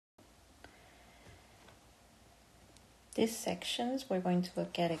These sections, we're going to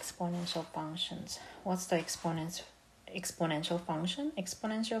look at exponential functions. What's the exponential function?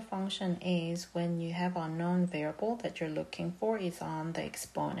 Exponential function is when you have a unknown variable that you're looking for is on the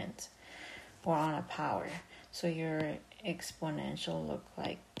exponent or on a power. So your exponential look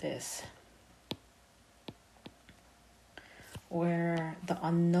like this, where the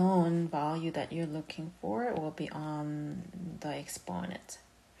unknown value that you're looking for will be on the exponent,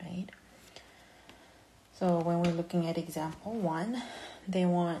 right? So when we're looking at example 1, they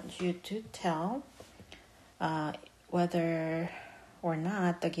want you to tell whether or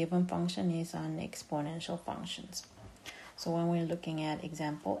not the given function is on exponential functions. So when we're looking at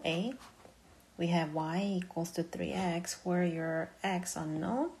example A, we have y equals to 3x, where your x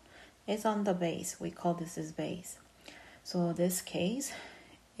unknown is on the base. We call this as base. So in this case,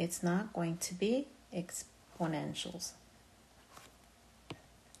 it's not going to be exponentials.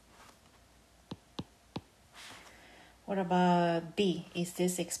 What about B? Is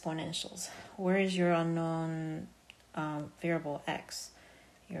this exponentials? Where is your unknown variable x?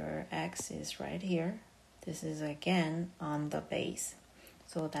 Your x is right here. This is again on the base.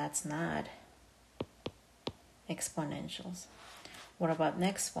 So that's not exponentials. What about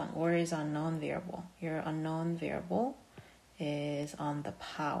next one? Where is unknown variable? Your unknown variable is on the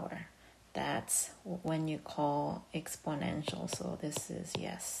power. That's when you call exponential. So this is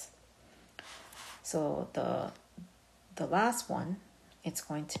yes. So the last one, it's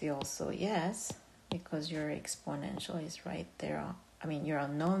going to be also yes, because your exponential is right there. I mean, your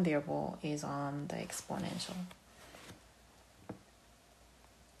unknown variable is on the exponential.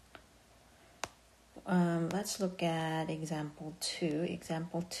 Let's look at example 2.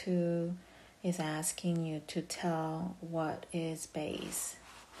 Example 2 is asking you to tell what is base.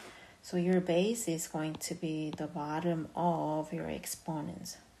 So your base is going to be the bottom of your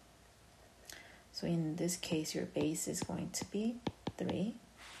exponents. So in this case, your base is going to be 3.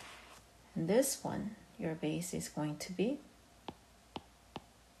 And this one, your base is going to be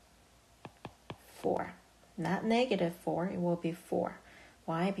 4. Not negative 4, it will be 4.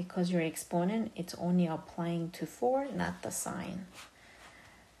 Why? Because your exponent, it's only applying to 4, not the sign.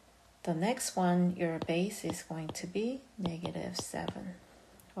 The next one, your base is going to be negative 7.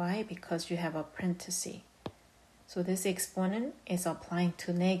 Why? Because you have a parenthesis. So this exponent is applying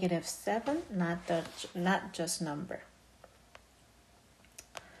to negative 7, not just number.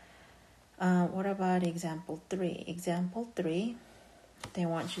 What about example 3? Example 3, they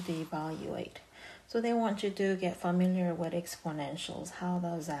want you to evaluate. So they want you to get familiar with exponentials. How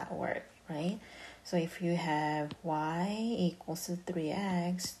does that work, right? So if you have y equals to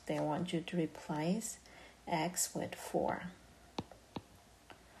 3x, they want you to replace x with 4.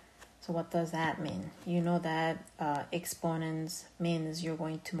 So what does that mean? You know that exponents means you're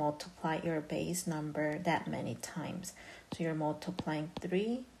going to multiply your base number that many times. So you're multiplying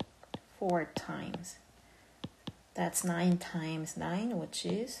 3, 4 times. That's 9 times 9, which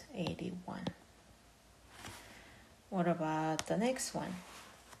is 81. What about the next one?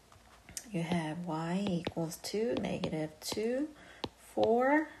 You have y equals to negative 2,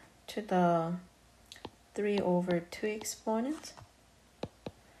 4 to the 3 over 2 exponent.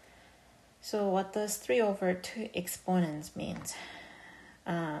 So what does 3 over 2 exponents means?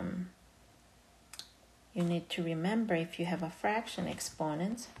 You need to remember, if you have a fraction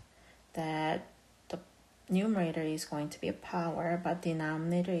exponent, that the numerator is going to be a power, but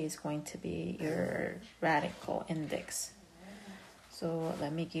denominator is going to be your radical index. So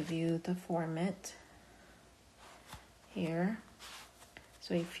let me give you the format here.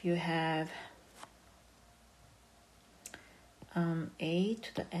 So if you have a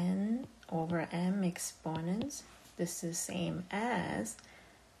to the n over m exponents, this is same as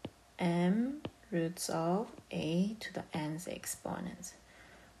m roots of a to the nth exponents.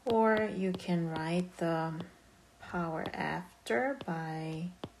 Or you can write the power after by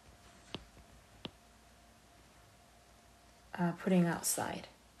putting outside,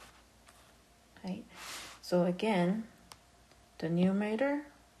 right? So again, the numerator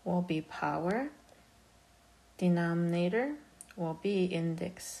will be power, denominator will be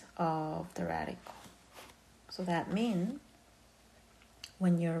index of the radical. So that means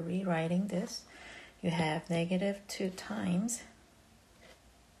when you're rewriting this, you have negative 2 times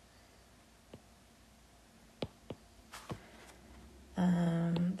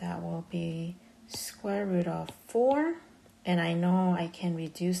that will be square root of 4. And I know I can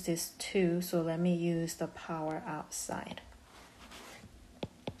reduce this 2, so let me use the power outside.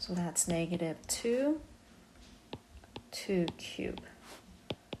 So that's negative 2 cubed.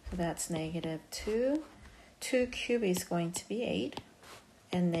 So that's negative 2. 2 cubed is going to be 8.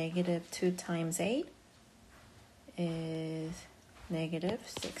 And negative 2 times 8 is negative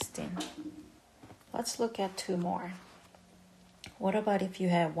 16. Let's look at two more. What about if you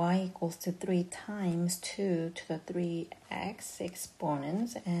have y equals to 3 times 2 to the 3x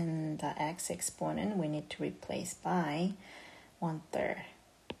exponents, and the x exponent we need to replace by 1/3.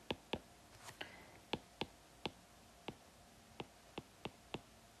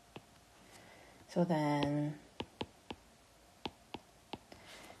 So then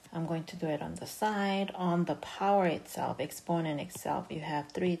I'm going to do it on the side. On the power itself, exponent itself, you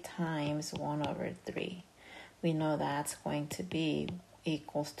have 3 times 1/3. We know that's going to be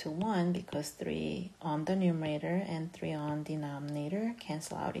equals to 1 because 3 on the numerator and 3 on denominator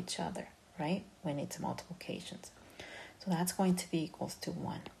cancel out each other, right? When it's multiplications. So that's going to be equals to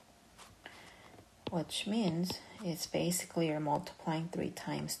 1. Which means it's basically you're multiplying 3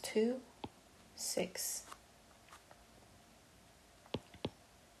 times 2, 6.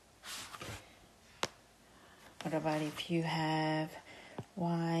 What about if you have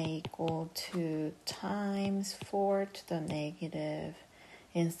y equal to times 4 to the negative,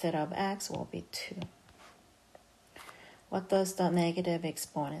 instead of x will be 2. What does the negative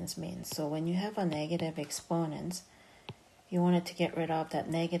exponents mean? So when you have a negative exponent, you wanted to get rid of that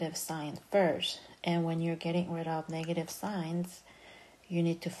negative sign first. And when you're getting rid of negative signs, you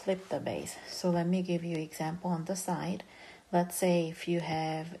need to flip the base. So let me give you an example on the side. Let's say if you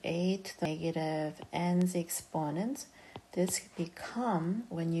have a to the negative n's exponents, this become,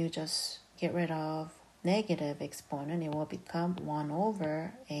 when you just get rid of negative exponent, it will become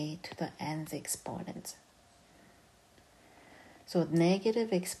 1/a to the n's exponent. So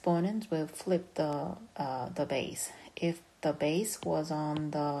negative exponents will flip the base. If the base was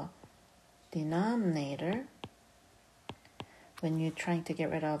on the denominator, when you're trying to get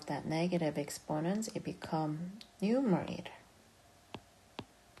rid of that negative exponents, it becomes numerator.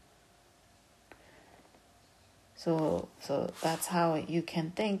 So that's how you can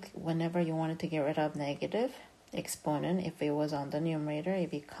think whenever you wanted to get rid of negative exponent. If it was on the numerator,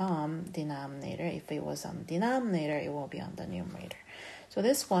 it become denominator. If it was on denominator, it will be on the numerator. So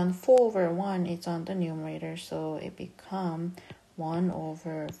this one, 4/1, it's on the numerator, so it become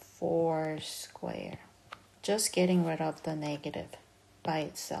 1/4 square. Just getting rid of the negative by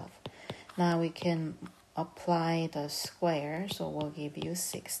itself. Now we can apply the square, so we'll give you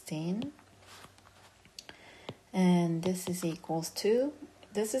 16. And this is equals to,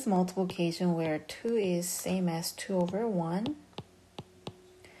 this is multiplication where 2 is same as 2/1.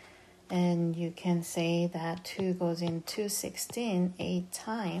 And you can say that 2 goes into 16 8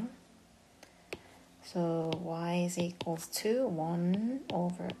 times. So y is equals to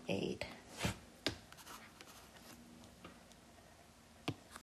 1/8.